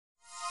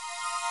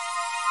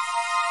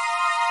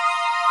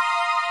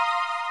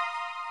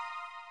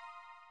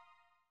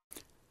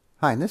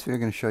Hi, in this video I'm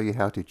going to show you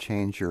how to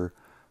change your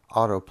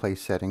autoplay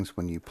settings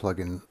when you plug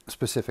in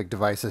specific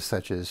devices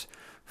such as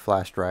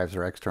flash drives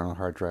or external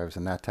hard drives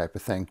and that type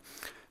of thing.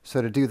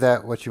 So to do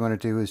that, what you want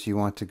to do is you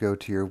want to go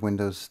to your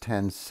Windows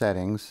 10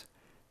 settings,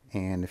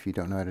 and if you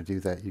don't know how to do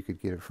that, you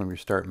could get it from your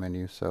start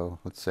menu. So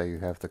let's say you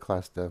have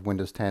the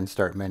Windows 10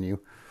 start menu.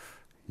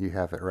 You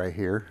have it right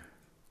here.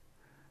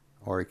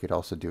 Or you could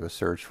also do a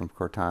search from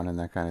Cortana and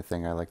that kind of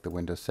thing. I like the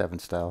Windows 7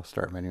 style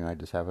start menu, and I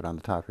just have it on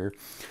the top here.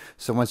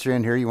 So once you're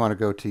in here, you want to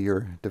go to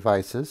your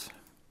devices,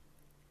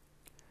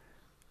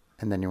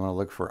 and then you want to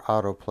look for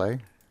autoplay,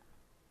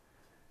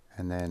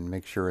 and then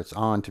make sure it's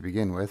on to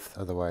begin with.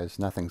 Otherwise,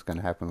 nothing's going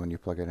to happen when you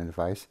plug in a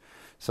device.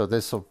 So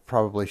this will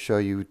probably show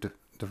you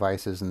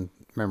devices and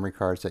memory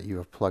cards that you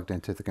have plugged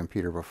into the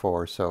computer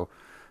before. So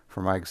for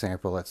my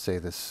example, let's say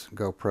this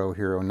GoPro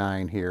Hero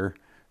 9 here.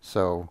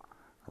 So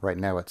right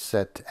now it's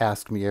set to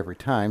ask me every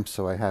time,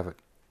 so I have it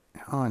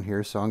on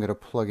here. So I'm going to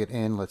plug it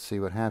in. Let's see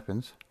what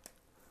happens.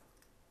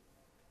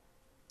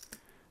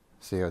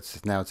 See,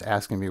 now it's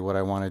asking me what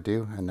I want to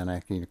do, and then I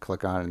can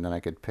click on it, and then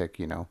I could pick,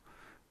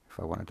 if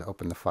I wanted to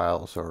open the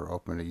files or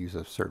open to use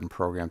a certain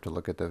program to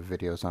look at the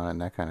videos on it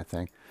and that kind of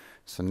thing.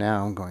 So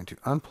now I'm going to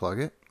unplug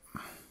it,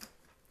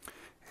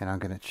 and I'm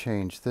going to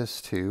change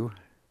this to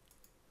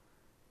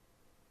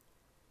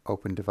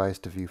open device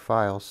to view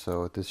files.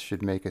 So this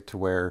should make it to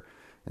where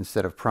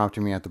instead of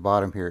prompting me at the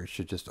bottom here, it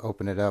should just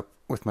open it up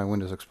with my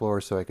Windows Explorer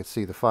so I could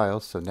see the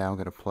files. So now I'm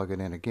going to plug it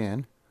in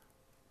again.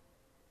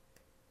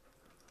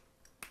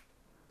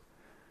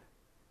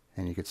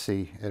 And you could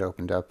see it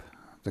opened up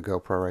the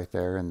GoPro right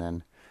there, and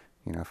then,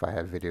 if I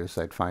had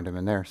videos, I'd find them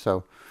in there.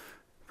 So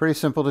pretty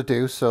simple to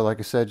do. So like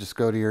I said, just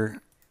go to your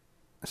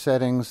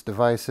settings,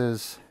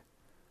 devices,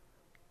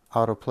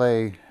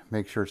 autoplay,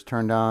 make sure it's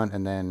turned on,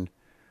 and then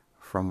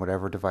from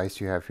whatever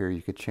device you have here,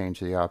 you could change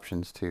the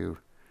options to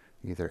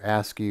either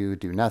ask you,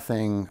 do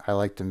nothing. I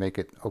like to make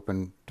it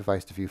open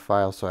device to view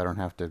files so I don't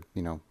have to,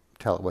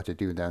 tell it what to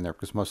do down there,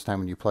 because most of the time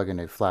when you plug in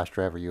a flash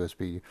drive or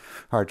USB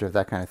hard drive,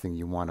 that kind of thing,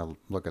 you want to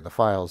look at the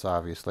files,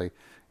 obviously,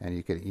 and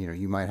you could,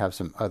 you might have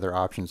some other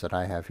options that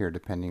I have here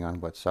depending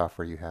on what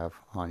software you have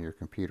on your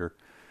computer,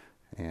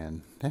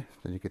 and then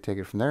you could take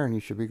it from there and you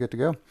should be good to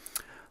go.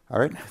 All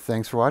right,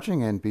 thanks for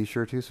watching, and be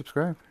sure to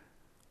subscribe.